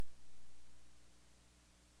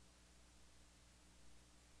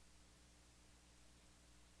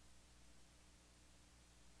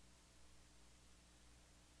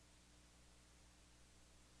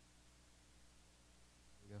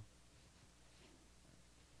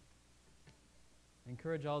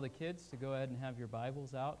encourage all the kids to go ahead and have your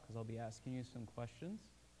Bibles out because I'll be asking you some questions.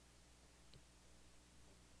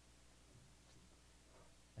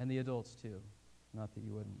 And the adults too. Not that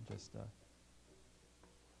you wouldn't just...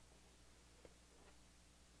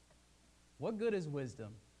 What good is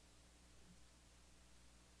wisdom?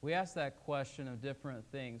 We ask that question of different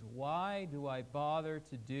things. Why do I bother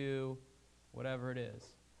to do whatever it is?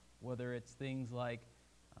 Whether it's things like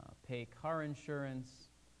pay car insurance,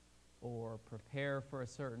 or prepare for a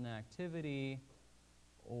certain activity,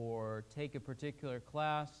 or take a particular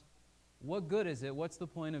class. What good is it? What's the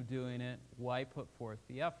point of doing it? Why put forth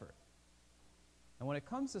the effort? And when it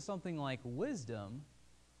comes to something like wisdom,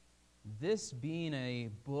 this being a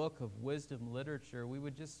book of wisdom literature, we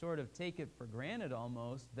would just sort of take it for granted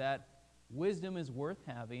almost that wisdom is worth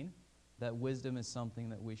having, that wisdom is something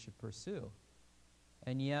that we should pursue.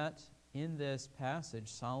 And yet, in this passage,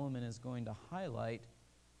 Solomon is going to highlight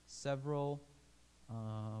several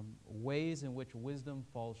ways in which wisdom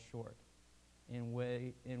falls short, in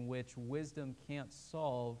which wisdom can't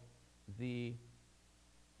solve the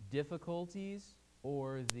difficulties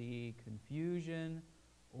or the confusion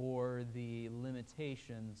or the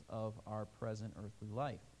limitations of our present earthly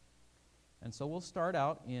life. And so we'll start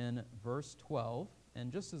out in verse 12.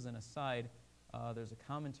 And just as an aside, there's a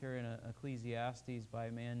commentary in Ecclesiastes by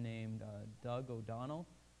a man named Doug O'Donnell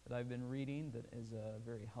that I've been reading that is a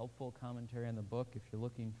very helpful commentary on the book. If you're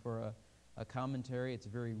looking for a commentary, it's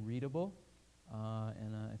very readable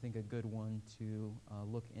and I think a good one to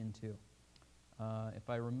look into. If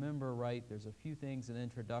I remember right, there's a few things in the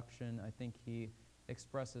introduction. I think he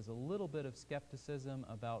expresses a little bit of skepticism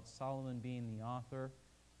about Solomon being the author,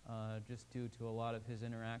 just due to a lot of his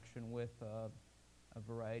interaction with a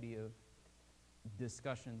variety of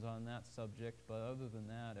discussions on that subject. But other than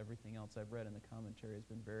that, everything else I've read in the commentary has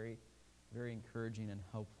been very, very encouraging and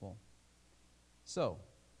helpful. So,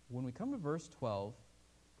 when we come to verse 12,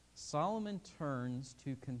 Solomon turns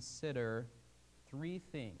to consider three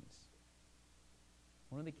things.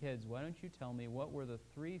 One of the kids, why don't you tell me what were the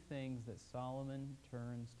three things that Solomon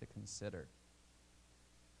turns to consider?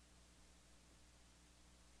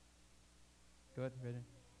 Go ahead, Brandon.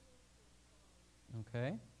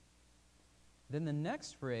 Okay. Then the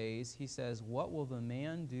next phrase, he says, what will the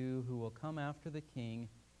man do who will come after the king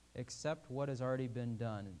except what has already been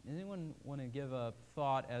done? Anyone want to give a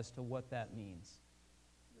thought as to what that means?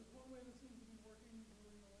 There's one way that seems to be working in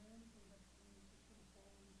ruling the land, so the next one is just going to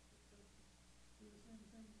follow these footsteps and do the same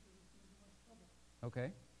thing because it's going to be much trouble.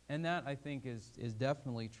 Okay. And that, I think, is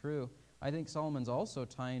definitely true. I think Solomon's also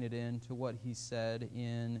tying it into what he said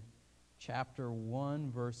in chapter 1,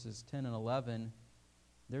 verses 10 and 11.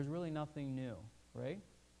 There's really nothing new, right?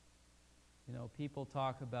 You know, people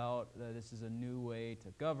talk about this is a new way to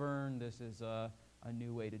govern, this is a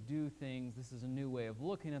new way to do things, this is a new way of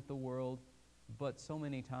looking at the world, but so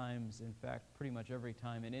many times, in fact, pretty much every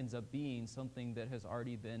time, it ends up being something that has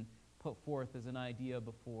already been put forth as an idea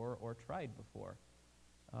before or tried before.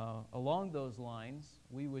 Along those lines,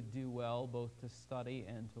 we would do well both to study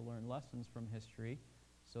and to learn lessons from history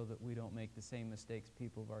so that we don't make the same mistakes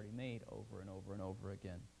people have already made over and over and over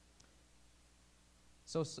again.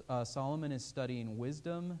 So Solomon is studying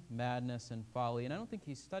wisdom, madness, and folly. And I don't think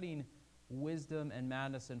he's studying wisdom and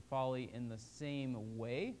madness and folly in the same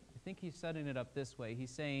way. I think he's setting it up this way.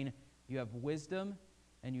 He's saying you have wisdom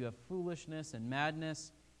and you have foolishness and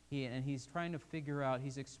madness. And he's trying to figure out,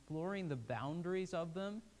 he's exploring the boundaries of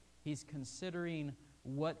them. He's considering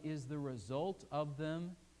what is the result of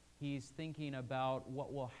them. He's thinking about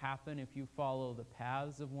what will happen if you follow the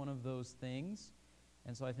paths of one of those things.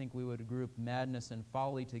 And so I think we would group madness and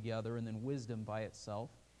folly together and then wisdom by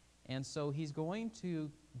itself. And so he's going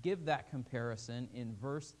to give that comparison in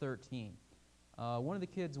verse 13. One of the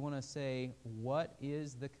kids want to say, what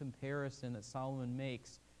is the comparison that Solomon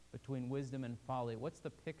makes between wisdom and folly? What's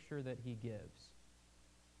the picture that he gives?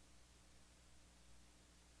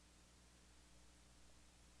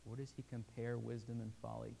 What does he compare wisdom and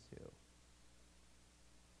folly to?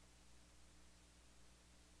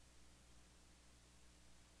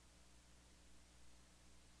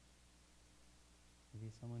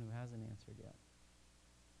 Maybe someone who hasn't answered yet.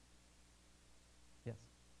 Yes?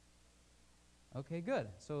 Okay, good.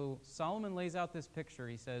 So Solomon lays out this picture.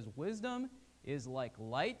 He says, wisdom is like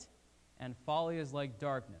light and folly is like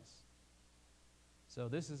darkness. So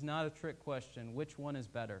this is not a trick question. Which one is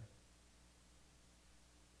better?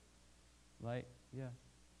 Light? Yeah.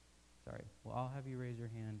 Sorry. Well, I'll have you raise your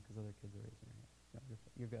hand because other kids are raising their hand. No,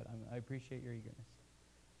 you're good. I appreciate your eagerness.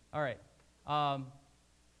 All right.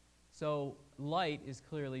 So light is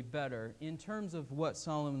clearly better. In terms of what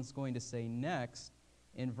Solomon's going to say next,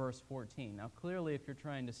 in verse 14. Now, clearly, if you're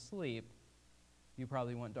trying to sleep, you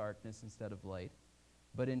probably want darkness instead of light.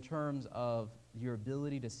 But in terms of your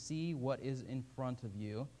ability to see what is in front of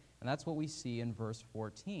you, and that's what we see in verse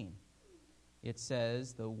 14. It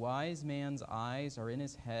says, "The wise man's eyes are in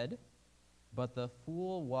his head, but the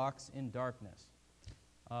fool walks in darkness."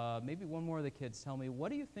 Maybe one more of the kids tell me, what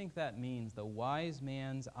do you think that means? The wise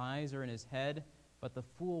man's eyes are in his head, but the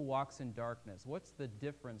fool walks in darkness. What's the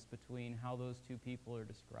difference between how those two people are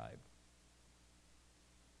described?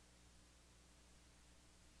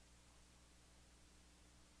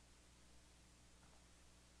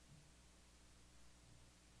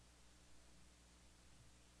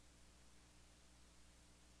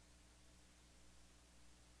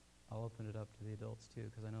 I'll open it up to the adults too,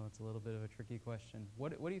 because I know it's a little bit of a tricky question.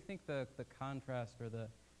 What do you think the contrast or the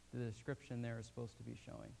description there is supposed to be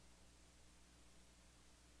showing?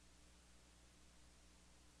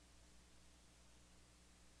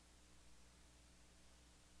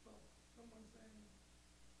 Well, someone saying,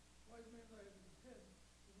 wise man's eye is in his head.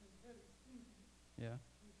 In his head he's thinking. Yeah.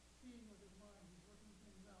 He's seeing with his mind. He's working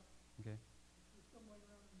things out. Okay. If you're stumbling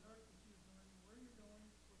around in the darkness, he's knowing where you're going,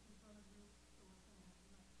 what's in front of you, or what's going to happen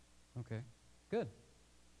next. Okay. Good.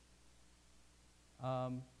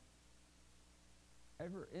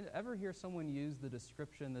 Ever hear someone use the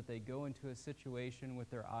description that they go into a situation with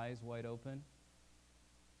their eyes wide open?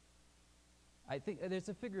 I think there's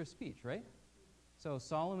a figure of speech, right? So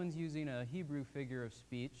Solomon's using a Hebrew figure of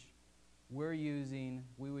speech. We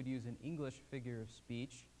would use an English figure of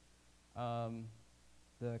speech.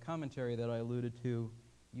 The commentary that I alluded to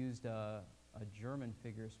used a German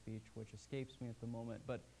figure of speech, which escapes me at the moment.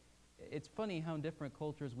 But it's funny how in different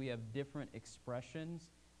cultures we have different expressions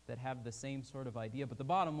that have the same sort of idea. But the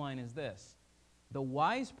bottom line is this. The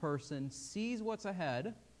wise person sees what's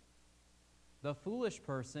ahead. The foolish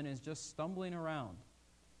person is just stumbling around.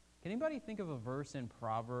 Can anybody think of a verse in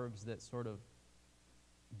Proverbs that sort of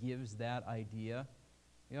gives that idea?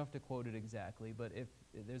 You don't have to quote it exactly, but if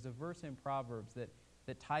there's a verse in Proverbs that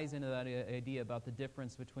ties into that idea about the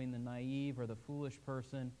difference between the naive or the foolish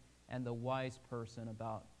person and the wise person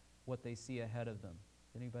about what they see ahead of them.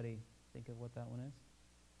 Anybody think of what that one is?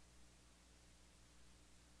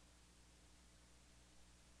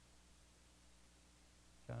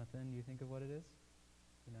 Jonathan, do you think of what it is?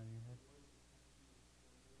 Put it down in your head.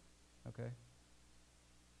 Okay.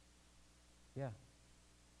 Yeah.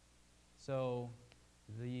 So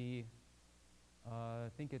I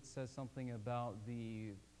think it says something about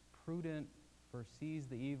the prudent foresees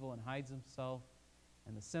the evil and hides himself,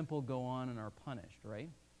 and the simple go on and are punished, right?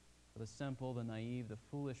 So the simple, the naive, the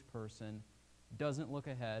foolish person doesn't look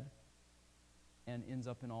ahead and ends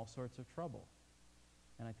up in all sorts of trouble.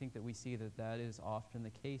 And I think that we see that that is often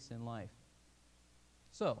the case in life.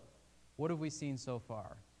 So, what have we seen so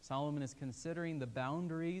far? Solomon is considering the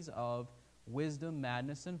boundaries of wisdom,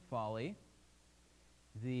 madness, and folly.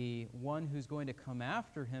 The one who's going to come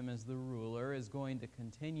after him as the ruler is going to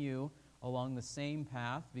continue along the same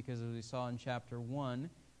path, because as we saw in chapter 1,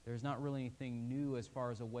 there's not really anything new as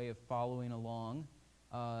far as a way of following along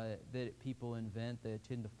that people invent. They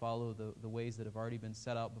tend to follow the ways that have already been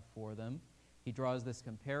set out before them. He draws this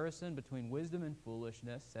comparison between wisdom and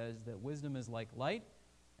foolishness, says that wisdom is like light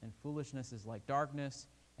and foolishness is like darkness,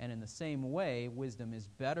 and in the same way, wisdom is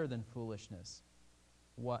better than foolishness.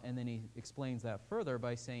 And then he explains that further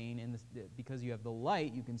by saying, because you have the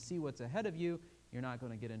light, you can see what's ahead of you, you're not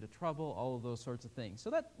going to get into trouble, all of those sorts of things. So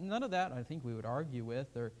that none of that I think we would argue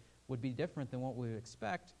with or would be different than what we would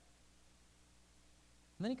expect.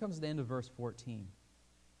 And then he comes to the end of verse 14.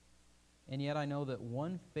 And yet I know that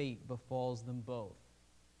one fate befalls them both.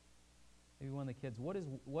 Maybe one of the kids, what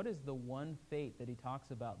is the one fate that he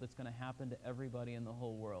talks about that's going to happen to everybody in the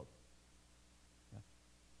whole world? Yeah.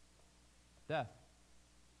 Death.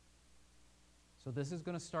 So this is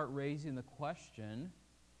going to start raising the question,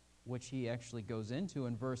 which he actually goes into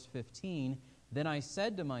in verse 15. Then I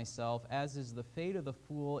said to myself, as is the fate of the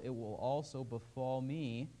fool, it will also befall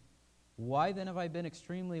me. Why then have I been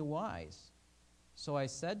extremely wise? So I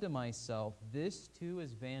said to myself, this too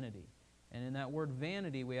is vanity. And in that word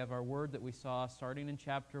vanity, we have our word that we saw starting in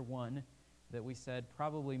chapter 1 that we said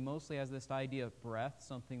probably mostly has this idea of breath,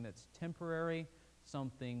 something that's temporary,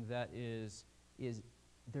 something that is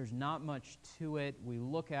there's not much to it. We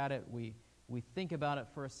look at it, we think about it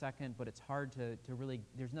for a second, but it's hard to really,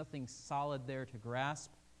 there's nothing solid there to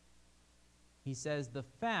grasp. He says the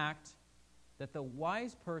fact that the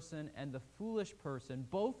wise person and the foolish person,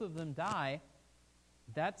 both of them die,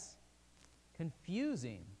 that's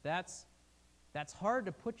confusing. That's hard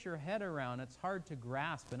to put your head around. It's hard to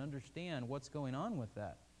grasp and understand what's going on with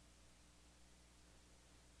that.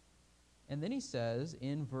 And then he says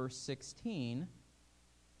in verse 16,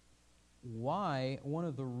 why one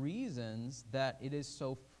of the reasons that it is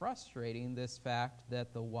so frustrating, this fact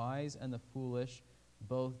that the wise and the foolish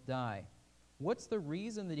both die. What's the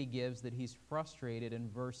reason that he gives that he's frustrated in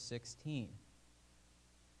verse 16?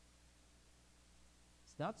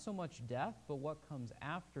 It's not so much death, but what comes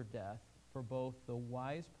after death for both the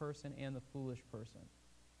wise person and the foolish person.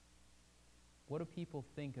 What do people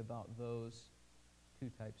think about those two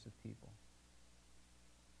types of people?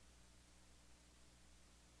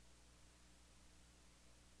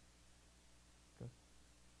 Go.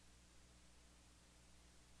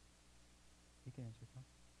 You can answer, Tom.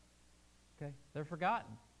 Okay, they're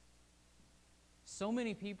forgotten. So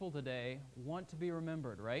many people today want to be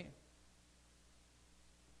remembered, right?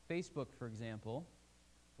 Facebook, for example,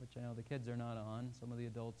 which I know the kids are not on, some of the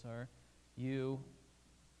adults are,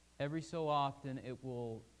 every so often it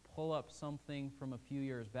will pull up something from a few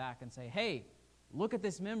years back and say, hey, look at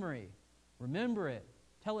this memory, remember it,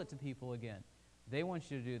 tell it to people again. They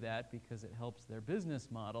want you to do that because it helps their business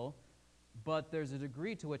model, but there's a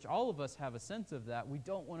degree to which all of us have a sense of that. We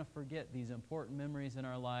don't want to forget these important memories in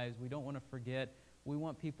our lives. We don't want to forget. We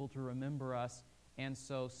want people to remember us. And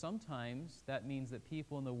so sometimes that means that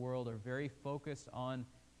people in the world are very focused on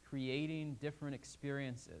creating different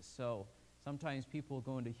experiences. So sometimes people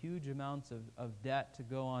go into huge amounts of debt to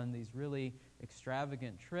go on these really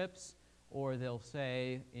extravagant trips, or they'll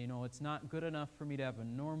say, it's not good enough for me to have a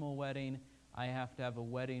normal wedding. I have to have a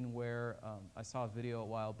wedding where, I saw a video a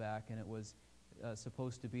while back, and it was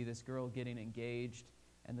supposed to be this girl getting engaged,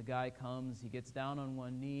 and the guy comes, he gets down on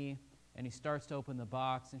one knee, and he starts to open the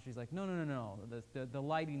box, and she's like, no, the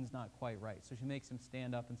lighting's not quite right. So she makes him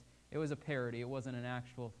stand up, and it was a parody. It wasn't an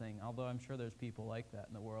actual thing, although I'm sure there's people like that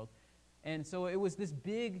in the world. And so it was this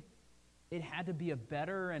big, it had to be a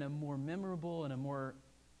better and a more memorable and a more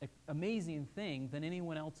amazing thing than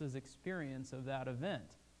anyone else's experience of that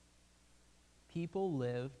event. People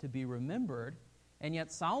live to be remembered, and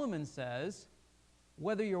yet Solomon says,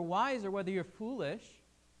 whether you're wise or whether you're foolish,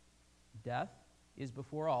 death is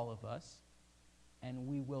before all of us, and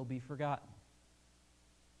we will be forgotten.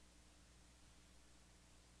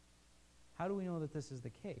 How do we know that this is the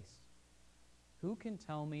case? Who can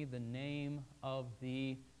tell me the name of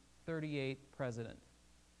the 38th president?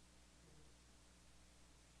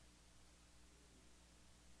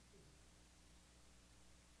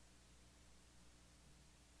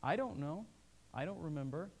 I don't know. I don't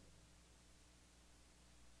remember.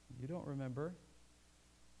 You don't remember.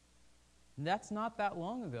 And that's not that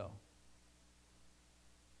long ago.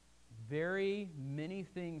 Very many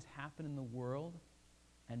things happen in the world,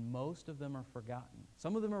 and most of them are forgotten.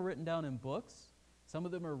 Some of them are written down in books. Some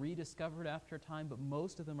of them are rediscovered after a time, but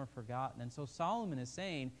most of them are forgotten. And so Solomon is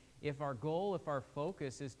saying, if our goal, if our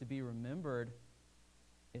focus is to be remembered,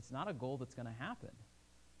 it's not a goal that's going to happen.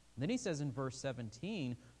 And then he says in verse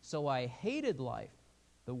 17, so I hated life.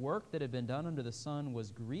 The work that had been done under the sun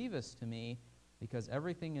was grievous to me, because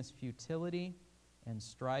everything is futility and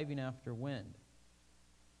striving after wind.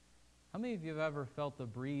 How many of you have ever felt the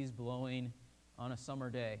breeze blowing on a summer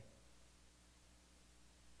day?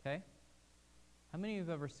 Okay? How many of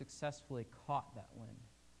you have ever successfully caught that wind?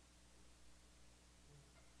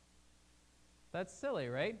 That's silly,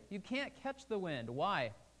 right? You can't catch the wind.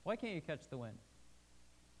 Why? Why can't you catch the wind?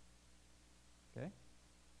 Okay?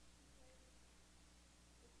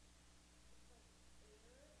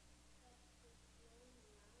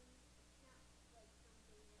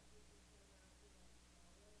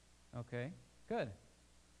 Okay, good.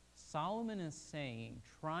 Solomon is saying,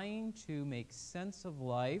 trying to make sense of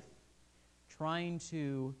life, trying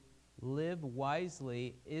to live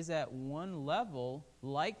wisely is at one level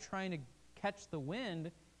like trying to catch the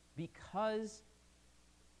wind, because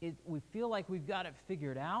we feel like we've got it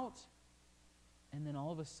figured out, and then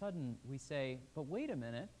all of a sudden we say, but wait a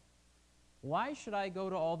minute, why should I go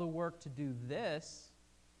to all the work to do this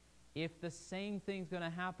if the same thing's going to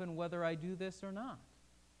happen whether I do this or not?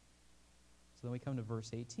 So then we come to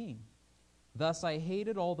verse 18. Thus I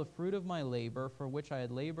hated all the fruit of my labor, for which I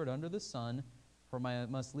had labored under the sun, for I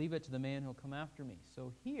must leave it to the man who will come after me.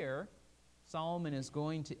 So here, Solomon is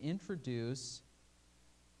going to introduce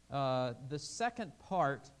the second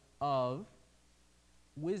part of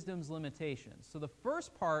wisdom's limitations. So the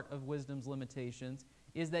first part of wisdom's limitations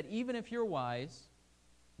is that even if you're wise,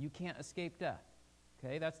 you can't escape death.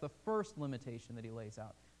 Okay, that's the first limitation that he lays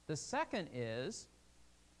out. The second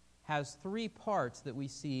has three parts that we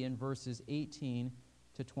see in verses 18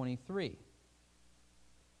 to 23.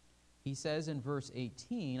 He says in verse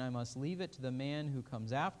 18, I must leave it to the man who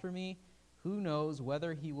comes after me. Who knows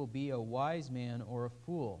whether he will be a wise man or a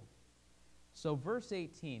fool? So verse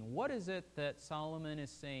 18, what is it that Solomon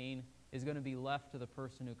is saying is going to be left to the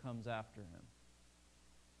person who comes after him?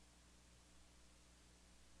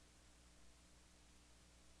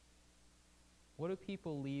 What do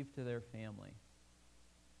people leave to their family?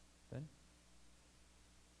 Ben?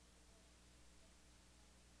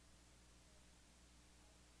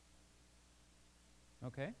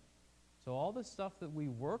 Okay. So all the stuff that we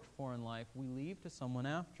worked for in life, we leave to someone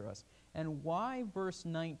after us. And why, verse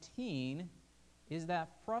 19, is that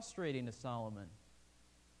frustrating to Solomon?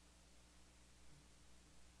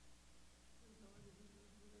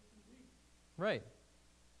 Right.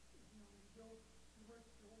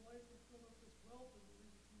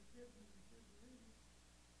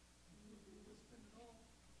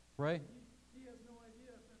 Right. He has no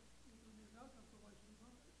idea if that's going to be an outcome for life or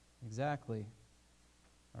not. Exactly.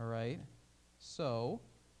 All right. So,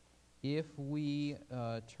 if we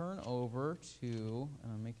turn over to,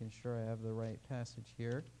 making sure I have the right passage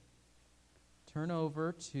here, turn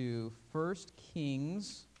over to 1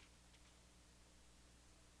 Kings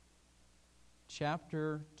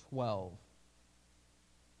chapter 12.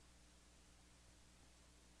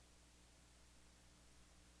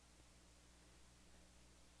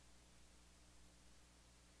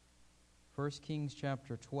 First Kings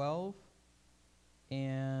chapter 12,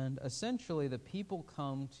 and essentially the people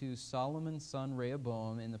come to Solomon's son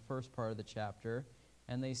Rehoboam in the first part of the chapter,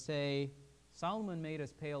 and they say, Solomon made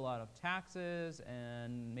us pay a lot of taxes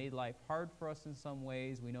and made life hard for us in some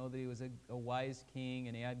ways. We know that he was a wise king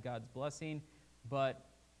and he had God's blessing, but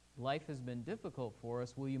life has been difficult for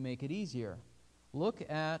us. Will you make it easier? Look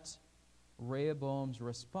at Rehoboam's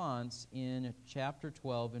response in chapter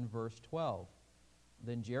 12 and verse 12.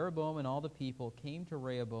 Then Jeroboam and all the people came to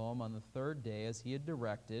Rehoboam on the third day as he had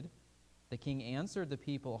directed. The king answered the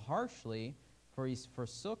people harshly, for he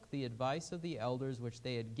forsook the advice of the elders which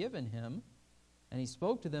they had given him, and he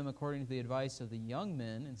spoke to them according to the advice of the young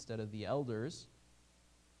men instead of the elders,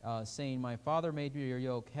 saying, My father made your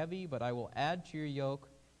yoke heavy, but I will add to your yoke.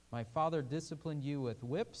 My father disciplined you with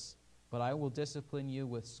whips, but I will discipline you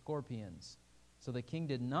with scorpions. So the king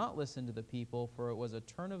did not listen to the people, for it was a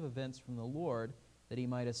turn of events from the Lord, that he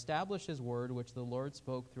might establish his word, which the Lord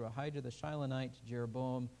spoke through Ahijah the Shilonite to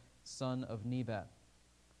Jeroboam, son of Nebat.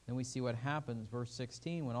 Then we see what happens. Verse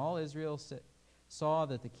 16, when all Israel saw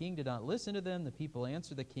that the king did not listen to them, the people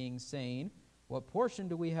answered the king, saying, What portion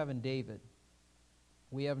do we have in David?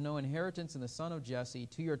 We have no inheritance in the son of Jesse.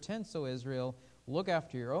 To your tents, O Israel, look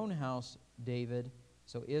after your own house, David.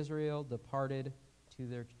 So Israel departed to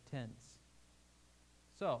their tents.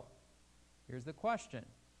 So, here's the question.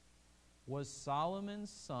 Was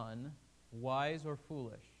Solomon's son wise or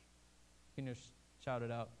foolish? You can just shout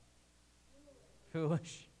it out.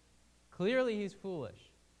 Foolish. Clearly he's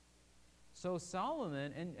foolish. So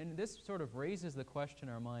Solomon, and this sort of raises the question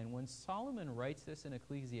in our mind, when Solomon writes this in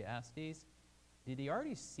Ecclesiastes, did he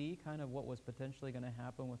already see kind of what was potentially going to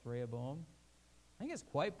happen with Rehoboam? I think it's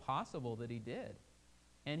quite possible that he did.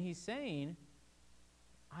 And he's saying,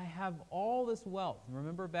 I have all this wealth.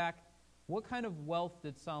 Remember back, what kind of wealth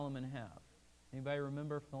did Solomon have? Anybody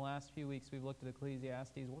remember from the last few weeks we've looked at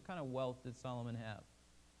Ecclesiastes? What kind of wealth did Solomon have?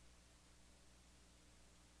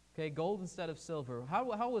 Okay, gold instead of silver.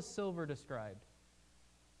 How was silver described?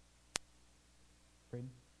 Braden?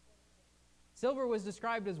 Silver was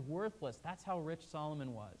described as worthless. That's how rich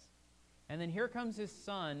Solomon was. And then here comes his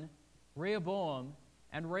son, Rehoboam,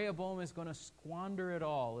 and Rehoboam is going to squander it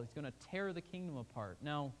all. He's going to tear the kingdom apart.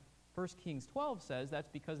 Now, 1 Kings 12 says that's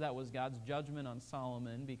because that was God's judgment on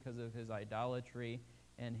Solomon because of his idolatry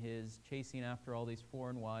and his chasing after all these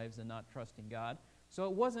foreign wives and not trusting God. So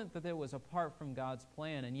it wasn't that it was apart from God's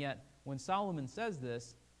plan, and yet when Solomon says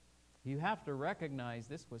this, you have to recognize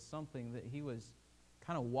this was something that he was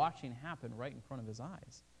kind of watching happen right in front of his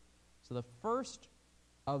eyes. So the first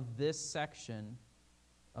of this section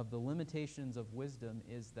of the limitations of wisdom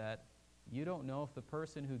is that you don't know if the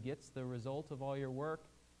person who gets the result of all your work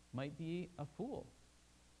might be a fool.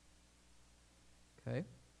 Okay?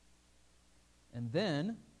 And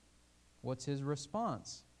then, what's his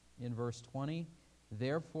response? In verse 20,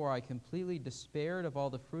 Therefore I completely despaired of all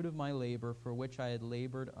the fruit of my labor for which I had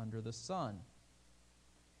labored under the sun.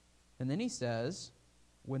 And then he says,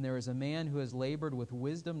 when there is a man who has labored with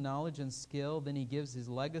wisdom, knowledge, and skill, then he gives his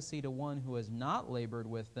legacy to one who has not labored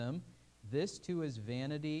with them. This too is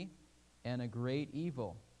vanity and a great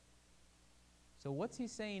evil. So what's he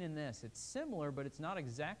saying in this? It's similar, but it's not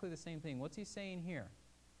exactly the same thing. What's he saying here?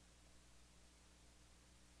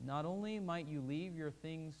 Not only might you leave your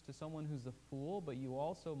things to someone who's a fool, but you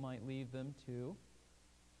also might leave them to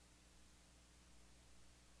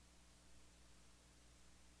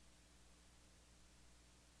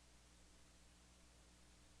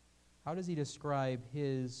how does he describe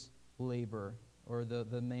his labor, or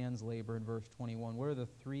the man's labor in verse 21? What are the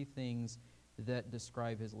three things that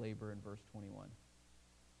describe his labor in verse 21?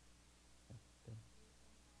 Okay, good.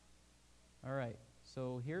 All right,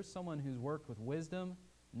 so here's someone who's worked with wisdom,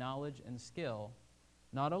 knowledge, and skill.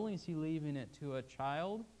 Not only is he leaving it to a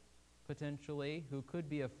child, potentially, who could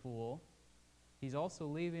be a fool, he's also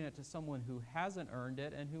leaving it to someone who hasn't earned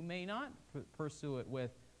it and who may not pursue it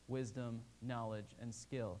with wisdom, knowledge, and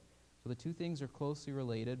skill. So the two things are closely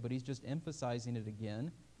related, but he's just emphasizing it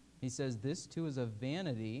again. He says, this too is a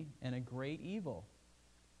vanity and a great evil.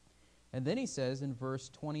 And then he says in verse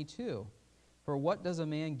 22, for what does a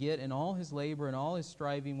man get in all his labor and all his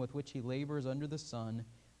striving with which he labors under the sun?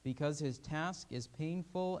 Because his task is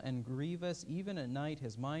painful and grievous, even at night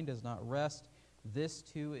his mind does not rest. This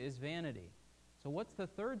too is vanity. So what's the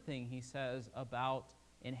third thing he says about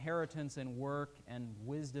inheritance and work and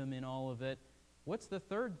wisdom in all of it? What's the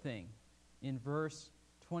third thing in verse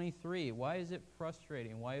 23? Why is it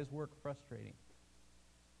frustrating? Why is work frustrating?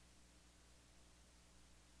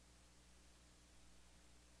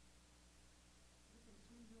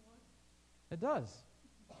 It does.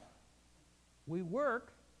 We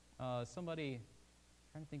work. Somebody,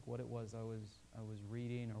 I'm trying to think what it was I was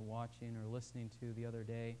reading or watching or listening to the other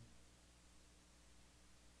day.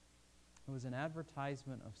 It was an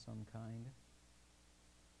advertisement of some kind,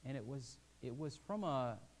 and it was from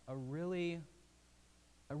a really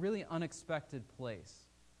unexpected place.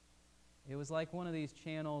 It was like one of these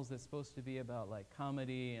channels that's supposed to be about like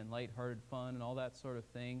comedy and lighthearted fun and all that sort of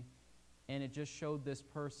thing. And it just showed this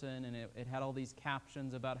person, and it had all these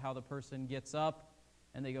captions about how the person gets up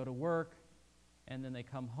and they go to work, and then they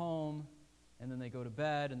come home, and then they go to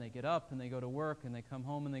bed, and they get up and they go to work, and they come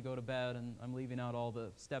home and they go to bed, and I'm leaving out all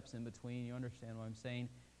the steps in between. You understand what I'm saying?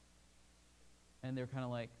 And they're kind of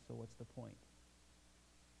like, so what's the point?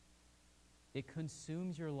 It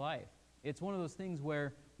consumes your life. It's one of those things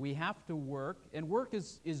where we have to work, and work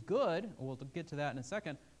is good. We'll get to that in a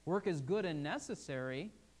second. Work is good and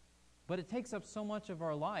necessary, but it takes up so much of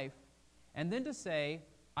our life. And then to say,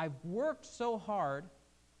 I've worked so hard,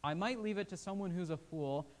 I might leave it to someone who's a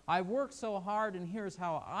fool. I've worked so hard, and here's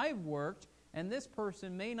how I've worked, and this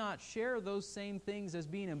person may not share those same things as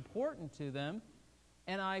being important to them,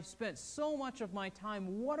 and I've spent so much of my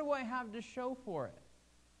time. What do I have to show for it?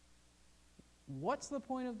 What's the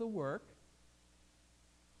point of the work,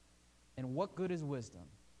 and what good is wisdom?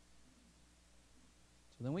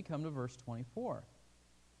 So then we come to verse 24.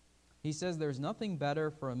 He says, there's nothing better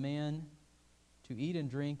for a man to eat and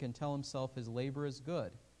drink and tell himself his labor is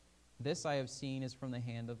good. This I have seen is from the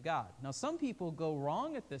hand of God. Now, some people go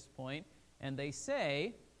wrong at this point, and they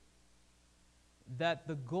say that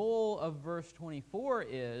the goal of verse 24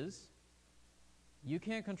 is you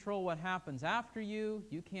can't control what happens after you.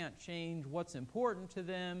 You can't change what's important to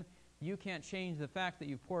them. You can't change the fact that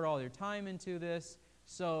you've poured all your time into this.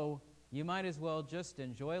 So you might as well just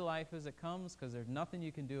enjoy life as it comes, because there's nothing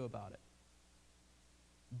you can do about it.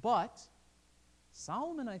 But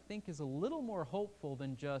Solomon, I think, is a little more hopeful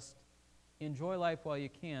than just enjoy life while you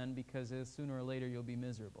can, because sooner or later you'll be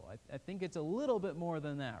miserable. I think it's a little bit more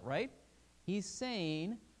than that, right? He's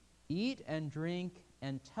saying, eat and drink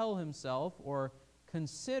and tell himself, or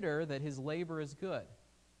consider that his labor is good.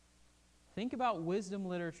 Think about wisdom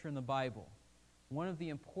literature in the Bible. One of the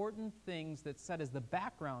important things that's set as the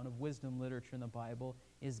background of wisdom literature in the Bible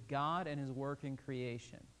is God and his work in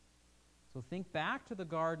creation. So think back to the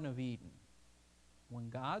Garden of Eden. When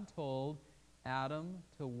God told Adam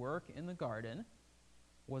to work in the garden,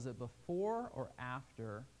 was it before or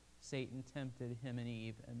after Satan tempted him and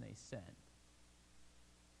Eve and they sinned?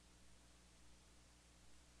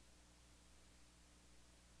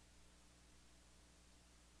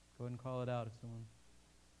 Go ahead and call it out if someone.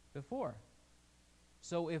 Before.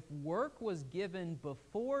 So if work was given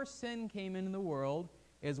before sin came into the world,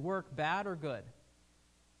 is work bad or good?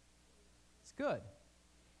 It's good.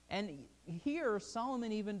 And here,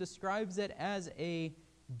 Solomon even describes it as a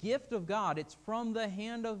gift of God. It's from the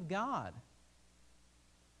hand of God.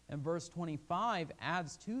 And verse 25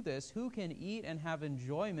 adds to this, who can eat and have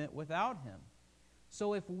enjoyment without him?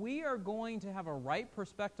 So if we are going to have a right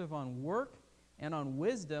perspective on work and on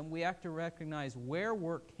wisdom, we have to recognize where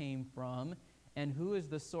work came from and who is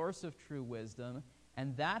the source of true wisdom.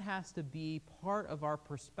 And that has to be part of our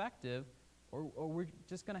perspective, or we're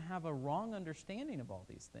just going to have a wrong understanding of all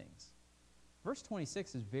these things. Verse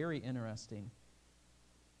 26 is very interesting.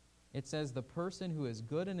 It says, the person who is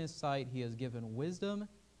good in his sight, he has given wisdom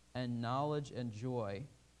and knowledge and joy,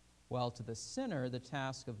 while to the sinner the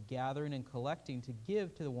task of gathering and collecting to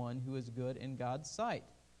give to the one who is good in God's sight.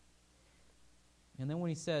 And then when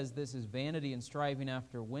he says this is vanity and striving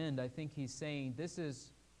after wind, I think he's saying this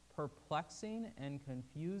is perplexing and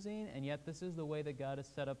confusing, and yet this is the way that God has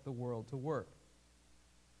set up the world to work.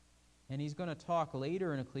 And he's going to talk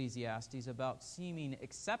later in Ecclesiastes about seeming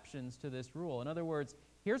exceptions to this rule. In other words,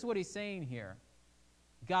 here's what he's saying here.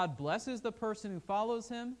 God blesses the person who follows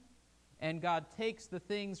him, and God takes the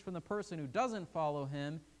things from the person who doesn't follow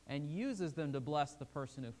him and uses them to bless the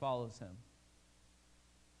person who follows him.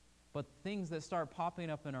 But things that start popping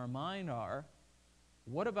up in our mind are,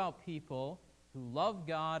 what about people who love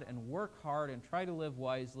God and work hard and try to live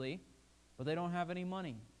wisely, but they don't have any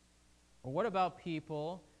money? Or what about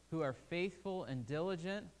people who are faithful and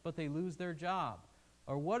diligent, but they lose their job?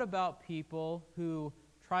 Or what about people who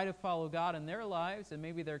try to follow God in their lives, and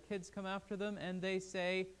maybe their kids come after them, and they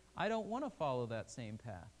say, I don't want to follow that same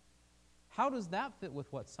path? How does that fit with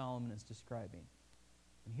what Solomon is describing?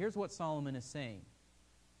 And here's what Solomon is saying.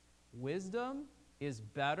 Wisdom is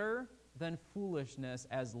better than foolishness,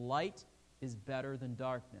 as light is better than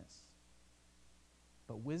darkness.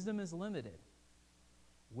 But wisdom is limited.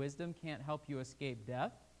 Wisdom can't help you escape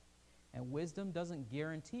death, and wisdom doesn't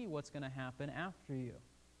guarantee what's going to happen after you.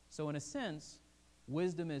 So in a sense,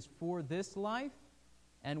 wisdom is for this life,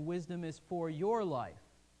 and wisdom is for your life,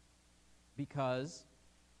 because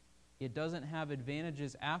it doesn't have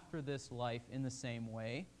advantages after this life in the same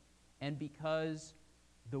way, and because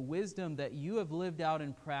the wisdom that you have lived out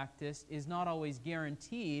and practiced is not always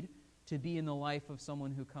guaranteed to be in the life of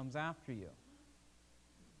someone who comes after you.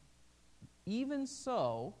 Even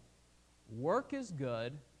so, work is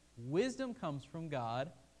good, wisdom comes from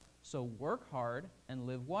God, so work hard and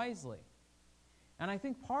live wisely. And I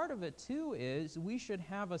think part of it, too, is we should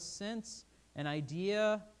have a sense, an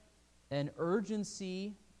idea, an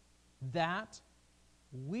urgency that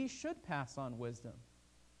we should pass on wisdom.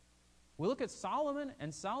 We look at Solomon,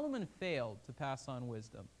 and Solomon failed to pass on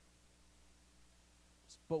wisdom.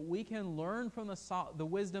 But we can learn from the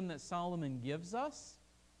wisdom that Solomon gives us,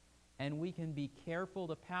 and we can be careful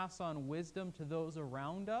to pass on wisdom to those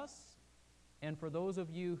around us. And for those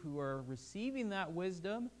of you who are receiving that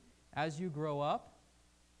wisdom as you grow up,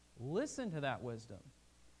 listen to that wisdom.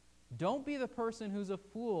 Don't be the person who's a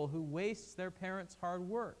fool who wastes their parents' hard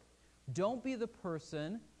work. Don't be the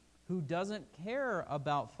person who doesn't care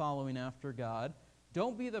about following after God.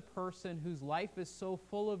 Don't be the person whose life is so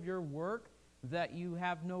full of your work that you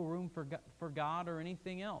have no room for God or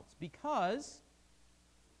anything else. Because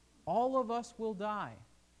all of us will die.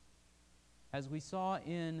 As we saw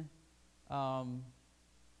in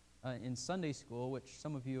Sunday school, which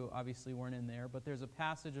some of you obviously weren't in there, but there's a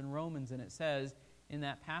passage in Romans, and it says, in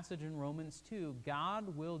that passage in Romans 2,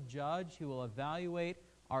 God will judge, He will evaluate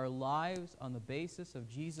our lives on the basis of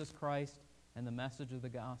Jesus Christ and the message of the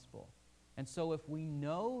gospel. And so if we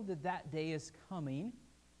know that that day is coming,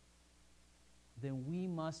 then we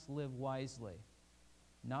must live wisely.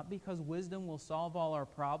 Not because wisdom will solve all our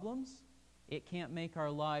problems. It can't make our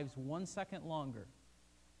lives 1 second longer.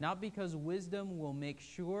 Not because wisdom will make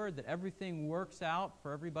sure that everything works out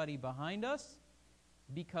for everybody behind us,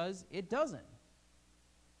 because it doesn't.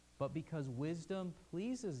 But because wisdom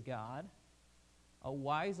pleases God, a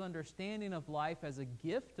wise understanding of life as a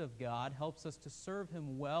gift of God helps us to serve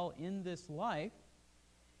Him well in this life,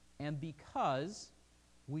 and because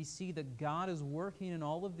we see that God is working in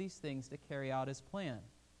all of these things to carry out His plan.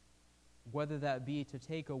 Whether that be to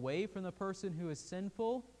take away from the person who is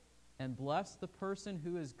sinful and bless the person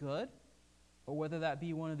who is good, or whether that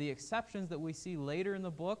be one of the exceptions that we see later in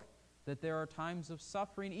the book, that there are times of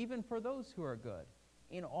suffering even for those who are good.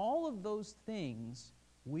 In all of those things,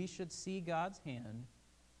 we should see God's hand.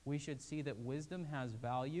 We should see that wisdom has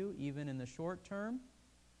value even in the short term.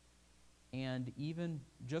 And even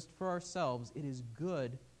just for ourselves, it is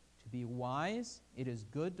good to be wise. It is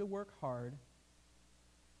good to work hard.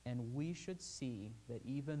 And we should see that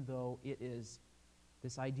even though it is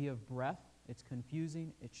this idea of breath, it's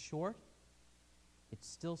confusing, it's short, it's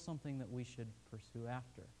still something that we should pursue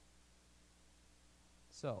after.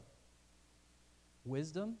 So,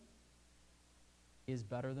 wisdom is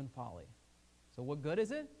better than folly. So what good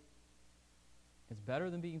is it? It's better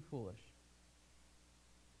than being foolish.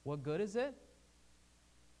 What good is it?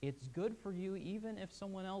 It's good for you even if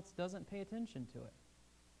someone else doesn't pay attention to it.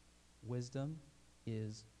 Wisdom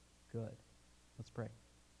is good. Let's pray.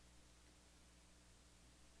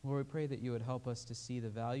 Lord, we pray that you would help us to see the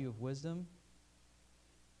value of wisdom.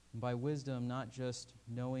 And by wisdom, not just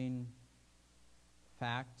knowing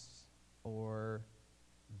facts or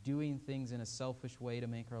doing things in a selfish way to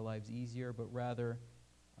make our lives easier, but rather,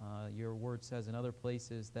 your word says in other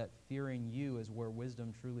places that fearing you is where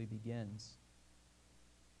wisdom truly begins.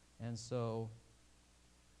 And so,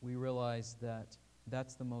 we realize that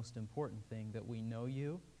that's the most important thing, that we know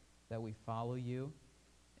you, that we follow you,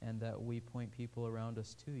 and that we point people around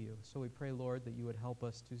us to you. So we pray, Lord, that you would help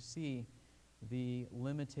us to see the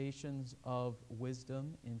limitations of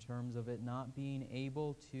wisdom in terms of it not being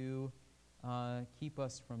able to keep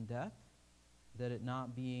us from death, that it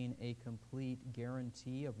not being a complete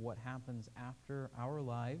guarantee of what happens after our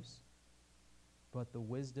lives, but the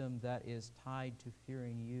wisdom that is tied to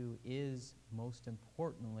fearing you is, most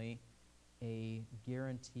importantly, a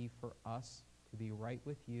guarantee for us to be right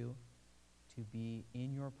with you, to be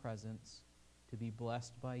in your presence, to be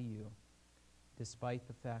blessed by you, despite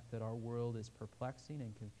the fact that our world is perplexing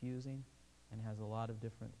and confusing and has a lot of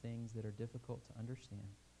different things that are difficult to understand.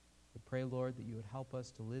 We pray, Lord, that you would help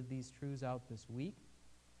us to live these truths out this week,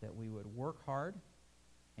 that we would work hard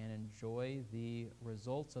and enjoy the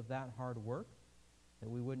results of that hard work, that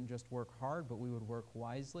we wouldn't just work hard, but we would work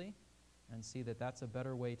wisely and see that that's a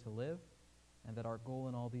better way to live, and that our goal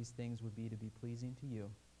in all these things would be to be pleasing to you.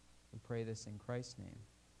 We pray this in Christ's name.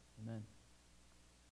 Amen.